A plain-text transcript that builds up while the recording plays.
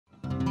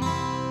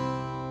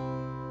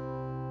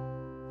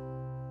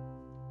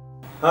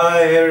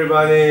Hi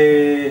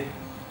everybody,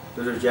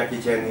 this is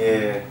Jackie Chan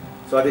here.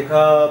 สวัสดีค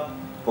รับ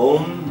ผ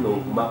มหนุ่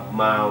มมัก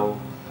เมา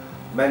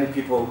Many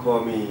people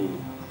call me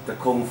the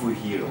Kung Fu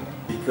hero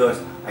because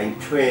I'm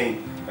trained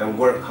and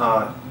work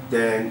hard,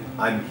 then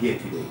I'm here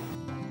today.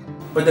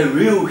 But the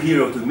real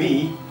hero to me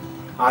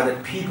are the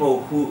people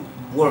who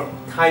work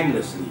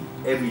tirelessly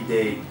every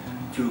day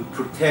to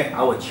protect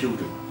our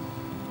children,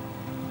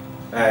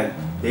 and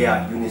they are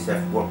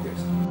UNICEF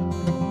workers.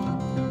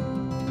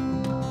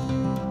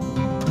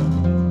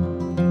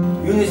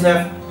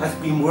 UNICEF has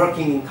been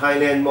working in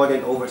Thailand more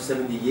than over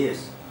 70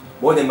 years,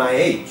 more than my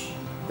age.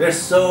 There's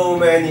so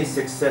many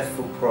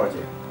successful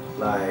projects,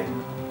 like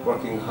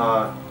working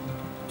hard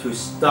to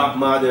stop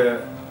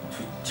mother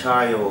to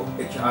child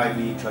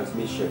HIV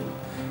transmission,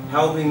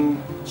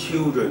 helping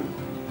children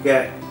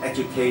get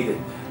educated,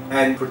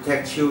 and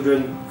protect children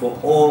for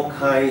all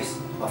kinds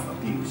of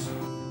abuse.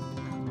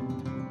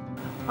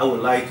 I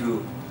would like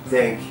to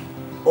thank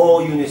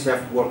all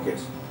UNICEF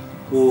workers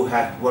who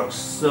have worked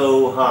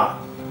so hard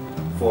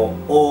for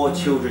all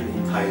children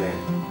in Thailand.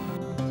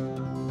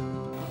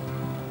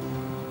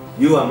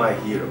 You are my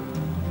hero.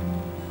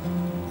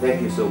 Thank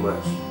you so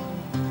much.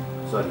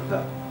 สวัสดีค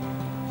รับ